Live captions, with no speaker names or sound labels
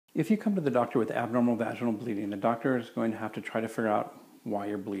If you come to the doctor with abnormal vaginal bleeding, the doctor is going to have to try to figure out why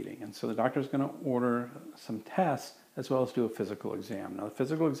you're bleeding. And so the doctor is going to order some tests as well as do a physical exam. Now, the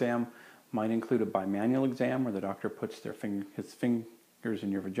physical exam might include a bimanual exam where the doctor puts his fingers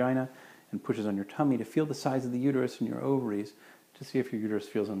in your vagina and pushes on your tummy to feel the size of the uterus and your ovaries to see if your uterus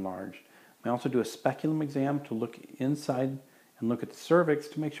feels enlarged. We also do a speculum exam to look inside and look at the cervix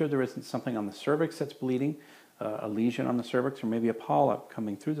to make sure there isn't something on the cervix that's bleeding, a lesion on the cervix, or maybe a polyp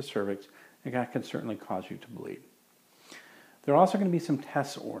coming through the cervix, and that can certainly cause you to bleed. There are also going to be some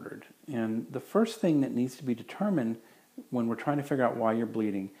tests ordered, and the first thing that needs to be determined when we're trying to figure out why you're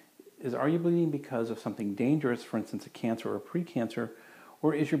bleeding is, are you bleeding because of something dangerous, for instance a cancer or a precancer,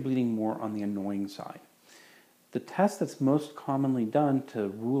 or is your bleeding more on the annoying side? The test that's most commonly done to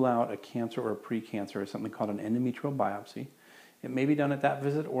rule out a cancer or a precancer is something called an endometrial biopsy. It may be done at that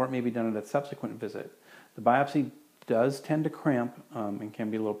visit or it may be done at a subsequent visit. The biopsy does tend to cramp and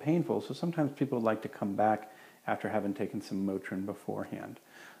can be a little painful, so sometimes people like to come back after having taken some Motrin beforehand.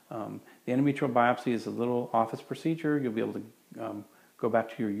 The endometrial biopsy is a little office procedure. You'll be able to go back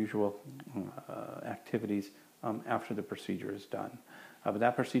to your usual activities after the procedure is done. But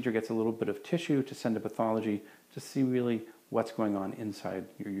that procedure gets a little bit of tissue to send to pathology to see really what's going on inside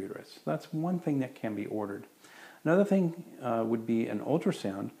your uterus. So that's one thing that can be ordered. Another thing would be an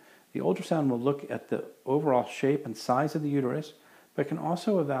ultrasound. The ultrasound will look at the overall shape and size of the uterus, but can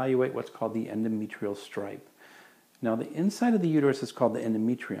also evaluate what's called the endometrial stripe. Now, the inside of the uterus is called the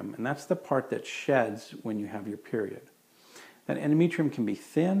endometrium, and that's the part that sheds when you have your period. That endometrium can be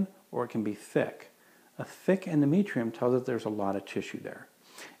thin or it can be thick. A thick endometrium tells us there's a lot of tissue there.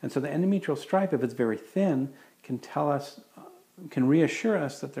 And so the endometrial stripe, if it's very thin, can reassure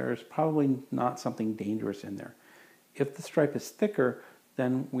us that there's probably not something dangerous in there. If the stripe is thicker,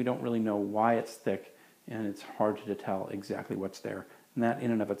 then we don't really know why it's thick, and it's hard to tell exactly what's there. And that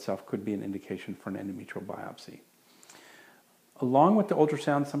in and of itself could be an indication for an endometrial biopsy. Along with the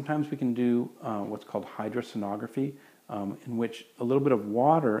ultrasound, sometimes we can do what's called hydrosonography, in which a little bit of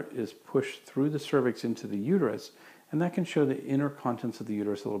water is pushed through the cervix into the uterus, and that can show the inner contents of the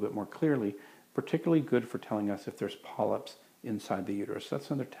uterus a little bit more clearly, particularly good for telling us if there's polyps inside the uterus.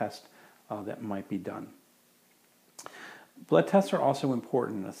 That's another test that might be done. Blood tests are also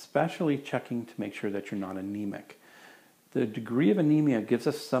important, especially checking to make sure that you're not anemic. The degree of anemia gives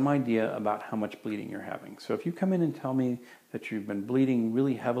us some idea about how much bleeding you're having. So if you come in and tell me that you've been bleeding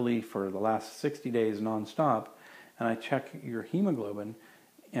really heavily for the last 60 days nonstop, and I check your hemoglobin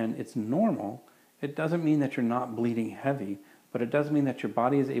and it's normal, it doesn't mean that you're not bleeding heavy, but it does mean that your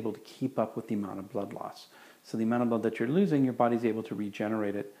body is able to keep up with the amount of blood loss. So the amount of blood that you're losing, your body's able to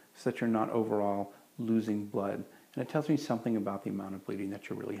regenerate it so that you're not overall losing blood. And it tells me something about the amount of bleeding that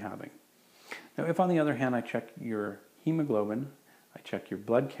you're really having. Now, if on the other hand I check your hemoglobin, I check your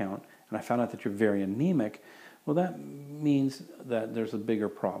blood count, and I found out that you're very anemic, well, that means that there's a bigger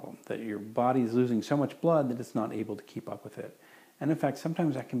problem, that your body's losing so much blood that it's not able to keep up with it. And in fact,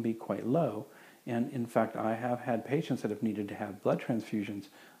 sometimes that can be quite low. And in fact, I have had patients that have needed to have blood transfusions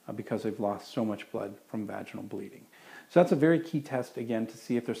because they've lost so much blood from vaginal bleeding. So that's a very key test, again, to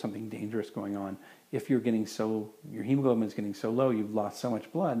see if there's something dangerous going on. If your hemoglobin is getting so low, you've lost so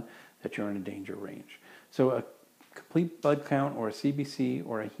much blood that you're in a danger range. So a complete blood count or a CBC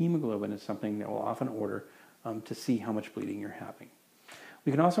or a hemoglobin is something that we'll often order to see how much bleeding you're having.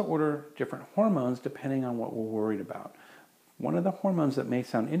 We can also order different hormones depending on what we're worried about. One of the hormones that may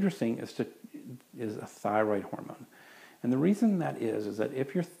sound interesting is a thyroid hormone. And the reason that is that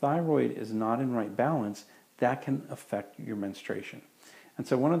if your thyroid is not in right balance, that can affect your menstruation. And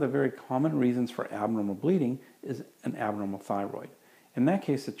so one of the very common reasons for abnormal bleeding is an abnormal thyroid. In that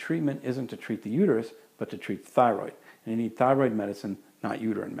case, the treatment isn't to treat the uterus, but to treat the thyroid. And you need thyroid medicine, not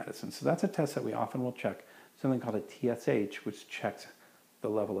uterine medicine. So that's a test that we often will check, something called a TSH, which checks the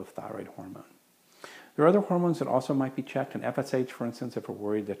level of thyroid hormone. There are other hormones that also might be checked, an FSH, for instance, if we're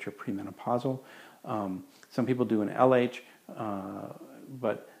worried that you're premenopausal. Some people do an LH,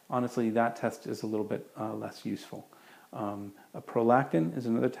 but honestly, that test is a little bit less useful. A prolactin is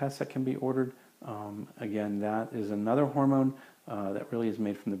another test that can be ordered. Again, that is another hormone that really is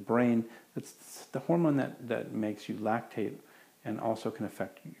made from the brain. It's the hormone that makes you lactate and also can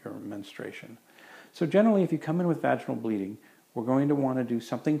affect your menstruation. So generally, if you come in with vaginal bleeding, we're going to want to do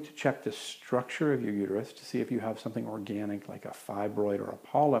something to check the structure of your uterus to see if you have something organic like a fibroid or a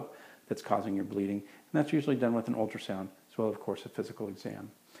polyp that's causing your bleeding. And that's usually done with an ultrasound, as well as, of course, a physical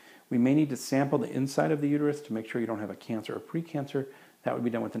exam. We may need to sample the inside of the uterus to make sure you don't have a cancer or precancer. That would be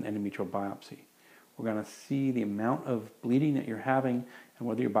done with an endometrial biopsy. We're going to see the amount of bleeding that you're having and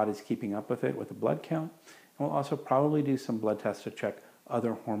whether your body's keeping up with it with a blood count. And we'll also probably do some blood tests to check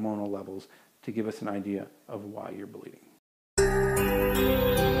other hormonal levels to give us an idea of why you're bleeding.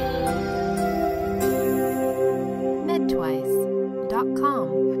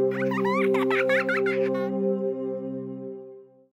 Medtwice.com